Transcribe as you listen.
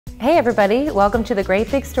Hey everybody, welcome to the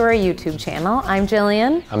Great Big Story YouTube channel. I'm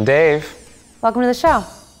Jillian. I'm Dave. Welcome to the show.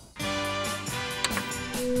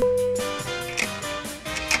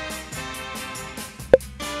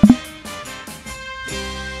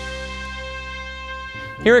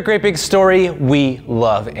 Here at Great Big Story, we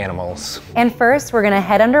love animals. And first, we're gonna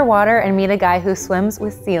head underwater and meet a guy who swims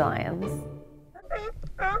with sea lions.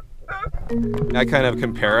 I kind of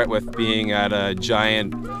compare it with being at a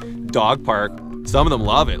giant dog park. Some of them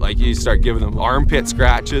love it. Like, you start giving them armpit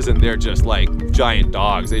scratches and they're just like giant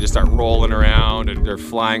dogs. They just start rolling around and they're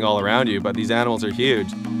flying all around you, but these animals are huge.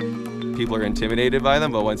 People are intimidated by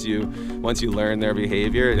them, but once you learn their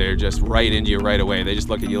behavior, they're just right into you right away. They just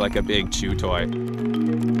look at you like a big chew toy.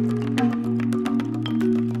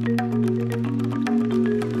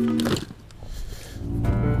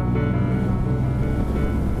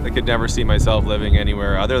 I could never see myself living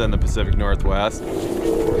anywhere other than the Pacific Northwest.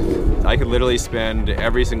 I could literally spend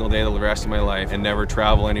every single day the rest of my life and never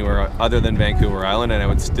travel anywhere other than Vancouver Island, and I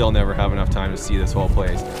would still never have enough time to see this whole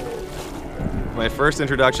place. My first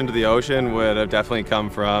introduction to the ocean would have definitely come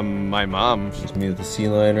from my mom. Just me with the sea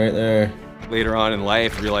lion right there. Later on in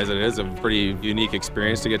life, I realized that it is a pretty unique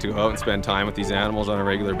experience to get to go out and spend time with these animals on a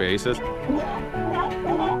regular basis.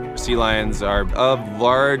 Sea lions are a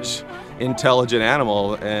large, intelligent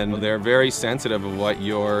animal, and they're very sensitive of what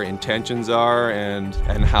your intentions are, and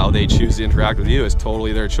how they choose to interact with you is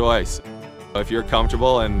totally their choice. If you're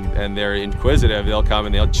comfortable and they're inquisitive, they'll come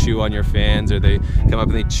and they'll chew on your fins, or they come up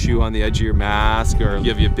and they chew on the edge of your mask, or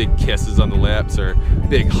give you big kisses on the lips, or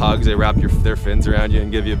big hugs. They wrap their fins around you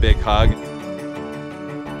and give you a big hug.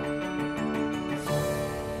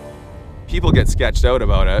 People get sketched out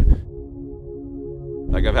about it.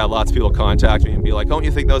 Like, I've had lots of people contact me and be like, don't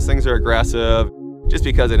you think those things are aggressive? Just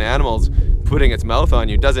because an animal's putting its mouth on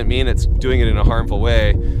you doesn't mean it's doing it in a harmful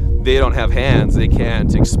way. They don't have hands. They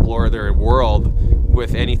can't explore their world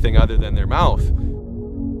with anything other than their mouth.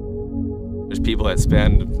 There's people that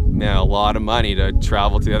spend a lot of money to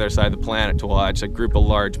travel to the other side of the planet to watch a group of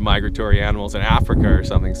large migratory animals in Africa or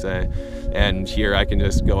something, say. And here I can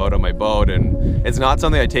just go out on my boat, and it's not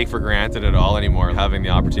something I take for granted at all anymore, having the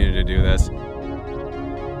opportunity to do this.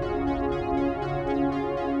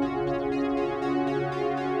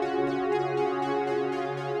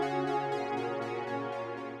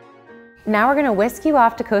 Now we're gonna whisk you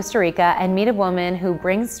off to Costa Rica and meet a woman who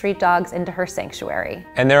brings street dogs into her sanctuary.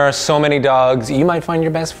 And there are so many dogs, you might find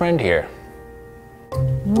your best friend here.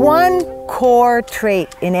 One core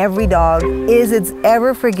trait in every dog is its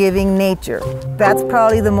ever-forgiving nature. That's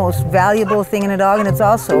probably the most valuable thing in a dog, and it's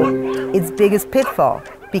also its biggest pitfall,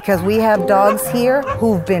 because we have dogs here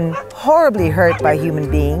who've been horribly hurt by human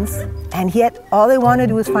beings, and yet all they want to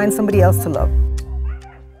do is find somebody else to love.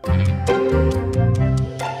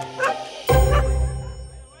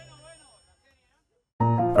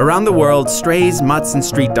 Around the world, strays, mutts, and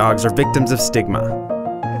street dogs are victims of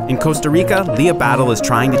stigma. In Costa Rica, Leah Battle is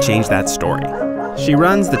trying to change that story. She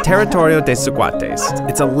runs the Territorio de Zaguates.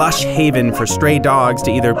 It's a lush haven for stray dogs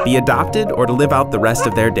to either be adopted or to live out the rest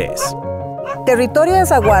of their days. Territorio de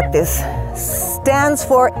Zaguates stands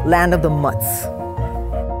for Land of the Mutts.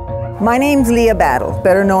 My name's Leah Battle,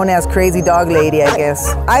 better known as Crazy Dog Lady, I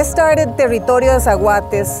guess. I started Territorio de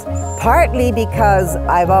Zaguates partly because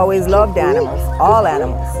I've always loved animals, all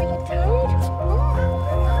animals.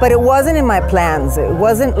 But it wasn't in my plans. It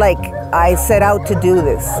wasn't like I set out to do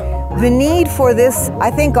this. The need for this, I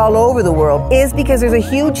think all over the world, is because there's a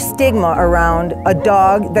huge stigma around a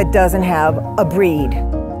dog that doesn't have a breed.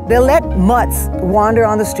 They'll let mutts wander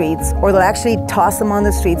on the streets, or they'll actually toss them on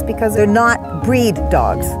the streets because they're not breed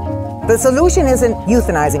dogs. The solution isn't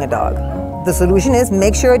euthanizing a dog. The solution is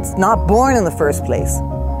make sure it's not born in the first place.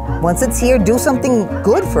 Once it's here, do something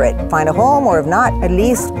good for it. Find a home, or if not, at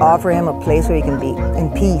least offer him a place where he can be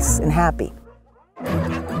in peace and happy.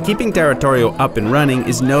 Keeping Territorio up and running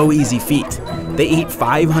is no easy feat. They eat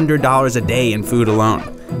 $500 a day in food alone.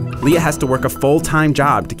 Leah has to work a full-time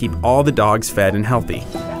job to keep all the dogs fed and healthy.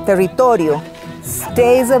 Territorio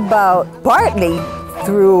stays about partly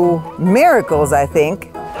through miracles, I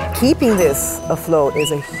think. Keeping this afloat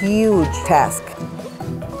is a huge task.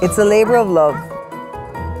 It's a labor of love.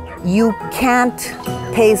 You can't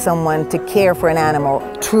pay someone to care for an animal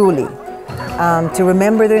truly, to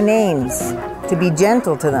remember their names, to be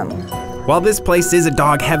gentle to them. While this place is a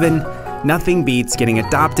dog heaven, nothing beats getting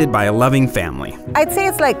adopted by a loving family. I'd say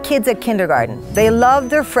it's like kids at kindergarten. They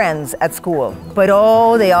love their friends at school, but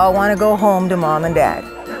oh, they all want to go home to mom and dad.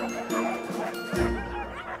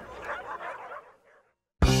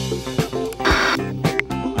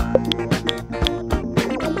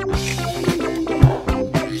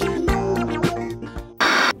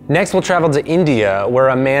 Next, we'll travel to India, where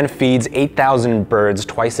a man feeds 8,000 birds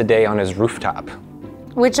twice a day on his rooftop.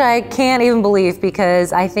 Which I can't even believe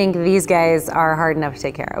because I think these guys are hard enough to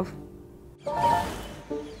take care of.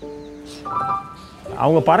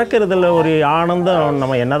 அவங்க பறக்கிறதுல ஒரு ஆனந்தம்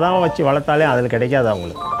நம்ம என்னதான் வச்சு வளர்த்தாலே அதில் கிடைக்காது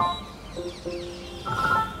அவங்களுக்கு.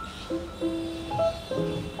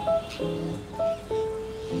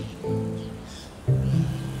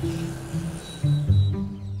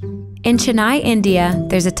 In Chennai, India,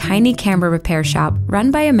 there's a tiny camera repair shop run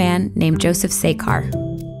by a man named Joseph Sekar.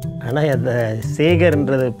 ஆனால் அந்த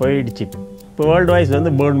சேகர்ன்றது போயிடுச்சு. இப்போ வேர்ல்டு வைஸ்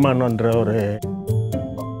வந்து பேர்ட்மேன்ன்ற ஒரு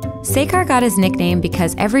Sekar got his nickname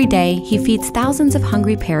because every day he feeds thousands of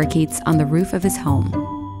hungry parakeets on the roof of his home.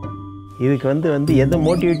 இதுக்கு வந்து எந்த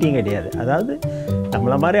மோட்டிவேட்டியும் கிடையாது. அதாவது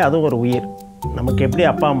நம்மள மாதிரி அது ஒரு உயிர். நமக்கு எப்படி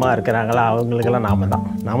அப்பா அம்மா இருக்கிறாங்களா அவங்களுக்கெல்லாம் நாம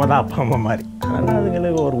தான் அப்பா அம்மா மாதிரி. அதனால்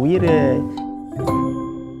அதுங்களுக்கு ஒரு உயிர்.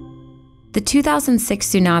 The 2006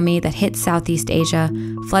 tsunami that hit Southeast Asia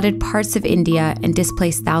flooded parts of India and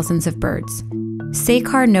displaced thousands of birds.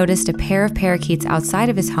 Sekar noticed a pair of parakeets outside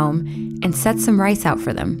of his home and set some rice out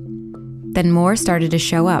for them. Then more started to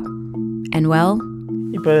show up. And well,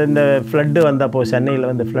 இப்போ இந்த flood வந்தப்போ சென்னையில்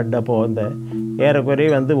வந்து flood அப்போ வந்து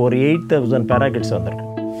ஏறக்குறைய வந்து ஒரு 8,000 parakeets வந்துருக்கு.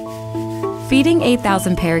 Feeding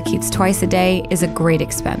 8,000 parakeets twice a day is a great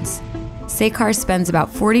expense. Sekar spends about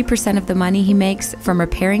 40% of the money he makes from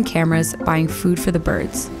repairing cameras buying food for the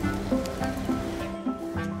birds.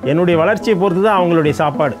 என்னுடைய வளர்ச்சியை பொறுத்து தான் அவங்களுடைய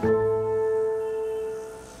சாப்பாடு.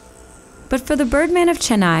 But for the Birdman of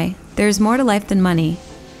Chennai, there's more to life than money.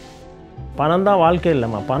 பணம் தான் வாழ்க்கை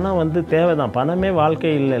இல்லைம்மா. பணம் வந்து தேவை தான். பணமே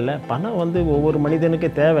வாழ்க்கை இல்லைல்ல. பணம் வந்து ஒவ்வொரு மனிதனுக்கு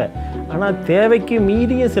தேவை. ஆனால் தேவைக்கு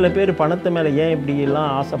மீறிய சில பேர் பணத்து மேலே ஏன் இப்படிலாம்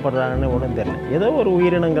ஆசைப்படுறாங்கன்னு ஒன்றும் தெரியல. ஏதோ ஒரு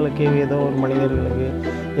உயிரினங்களுக்கு ஏதோ ஒரு மனிதர்களுக்கு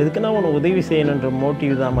எதுக்குன்னா ஒன்று உதவி செய்யணுன்ற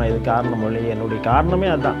மோட்டிவ் தான்மா இது காரணம் இல்லை. என்னுடைய காரணமே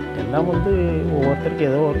அதுதான். எல்லாம் வந்து ஒவ்வொருத்தருக்கு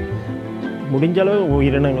ஏதோ ஒரு முடிஞ்ச அளவு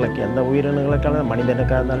உயிரினங்களுக்கு எந்த உயிரினங்களுக்கான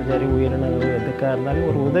மனிதனுக்காக இருந்தாலும் சரி உயிரினங்கள் எதுக்காக இருந்தாலும்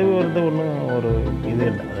ஒரு உதவி வருது ஒன்றும் ஒரு இது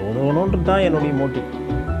இல்லை. அது உதவணுன்றது தான் என்னுடைய motive.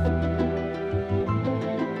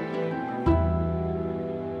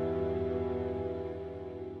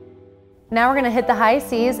 Now we're gonna hit the high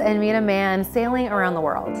seas and meet a man sailing around the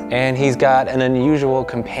world. And he's got an unusual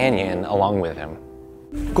companion along with him.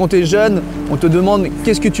 Quand tu es jeune, on te demande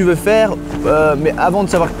qu'est-ce que tu veux faire, mais avant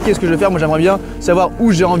de savoir qu'est-ce que je veux faire, moi j'aimerais bien savoir où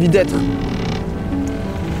j'ai envie d'être.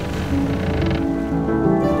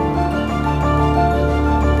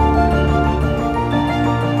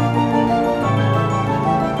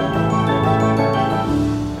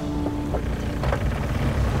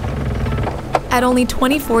 At only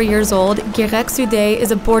 24 years old, Guérec Sudé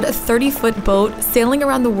is aboard a 30-foot boat sailing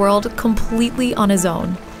around the world completely on his own.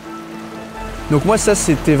 Donc moi ça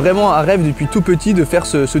c'était vraiment un rêve depuis tout petit de faire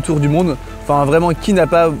ce tour du monde. Enfin vraiment qui ne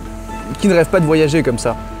rêve pas de voyager comme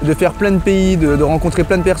ça, de faire plein de pays, de rencontrer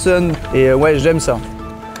plein de personnes et ouais j'aime ça.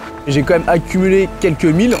 J'ai quand même accumulé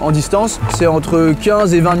quelques milles en distance, c'est entre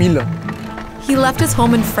 15 et 20 milles. He left his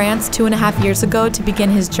home in France 2.5 years ago to begin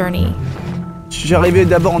his journey. Je suis arrivé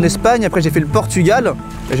d'abord en Espagne, après j'ai fait le Portugal,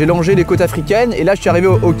 j'ai longé les côtes africaines et là je suis arrivé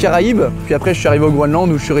aux Caraïbes, puis après je suis arrivé au Groenland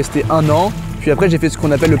où je suis resté 1 an, puis après j'ai fait ce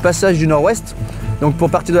qu'on appelle le passage du Nord-Ouest, donc pour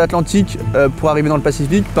partir de l'Atlantique pour arriver dans le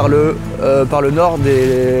Pacifique par le nord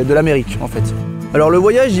de l'Amérique en fait. Alors le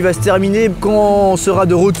voyage il va se terminer quand on sera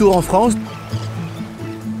de retour en France.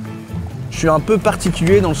 Je suis un peu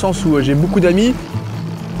particulier dans le sens où j'ai beaucoup d'amis,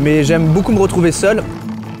 mais j'aime beaucoup me retrouver seul.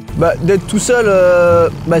 D'être tout seul,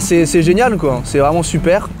 c'est génial quoi, c'est vraiment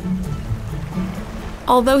super.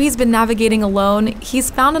 Although he's been navigating alone, he's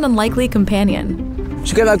found an unlikely companion. Je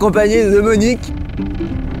suis quand même accompagné de Monique.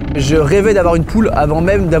 Je rêvais d'avoir une poule avant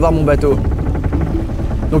même d'avoir mon bateau.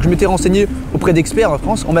 Donc je m'étais renseigné auprès d'experts en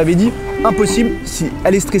France, on m'avait dit impossible, si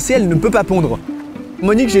elle est stressée, elle ne peut pas pondre.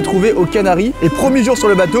 Monique j'ai trouvé aux Canaries et premier jour sur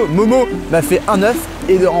le bateau, Momo m'a fait un œuf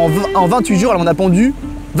et en 28 jours elle m'en a pondu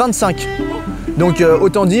 25. Donc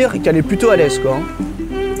autant dire qu'elle est plutôt à l'aise quoi.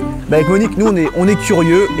 Avec Monique, nous on est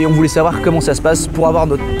curieux et on voulait savoir comment ça se passe pour avoir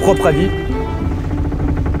notre propre avis.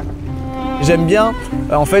 J'aime bien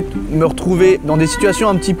en fait me retrouver dans des situations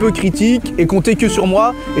un petit peu critiques et compter que sur moi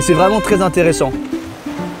et c'est vraiment très intéressant.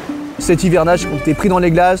 Cet hivernage, quand t'es pris dans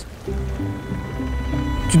les glaces,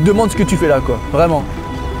 tu te demandes ce que tu fais là quoi, vraiment.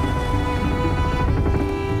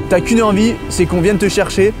 T'as qu'une envie, c'est qu'on vienne te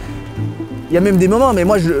chercher. Il y a même des moments, mais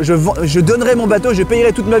moi je donnerais mon bateau, je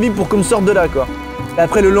payerais toute ma vie pour qu'on me sorte de là quoi. Et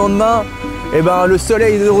après le lendemain, eh ben, le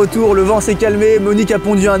soleil est de retour, le vent s'est calmé, Monique a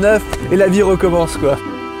pondu un œuf et la vie recommence quoi.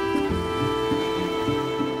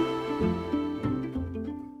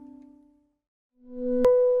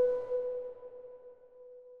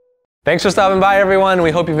 Thanks for stopping by, everyone.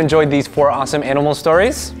 We hope you've enjoyed these 4 awesome animal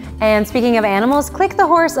stories. And speaking of animals, click the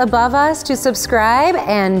horse above us to subscribe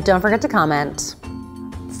and don't forget to comment.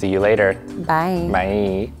 See you later. Bye.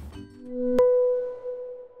 Bye.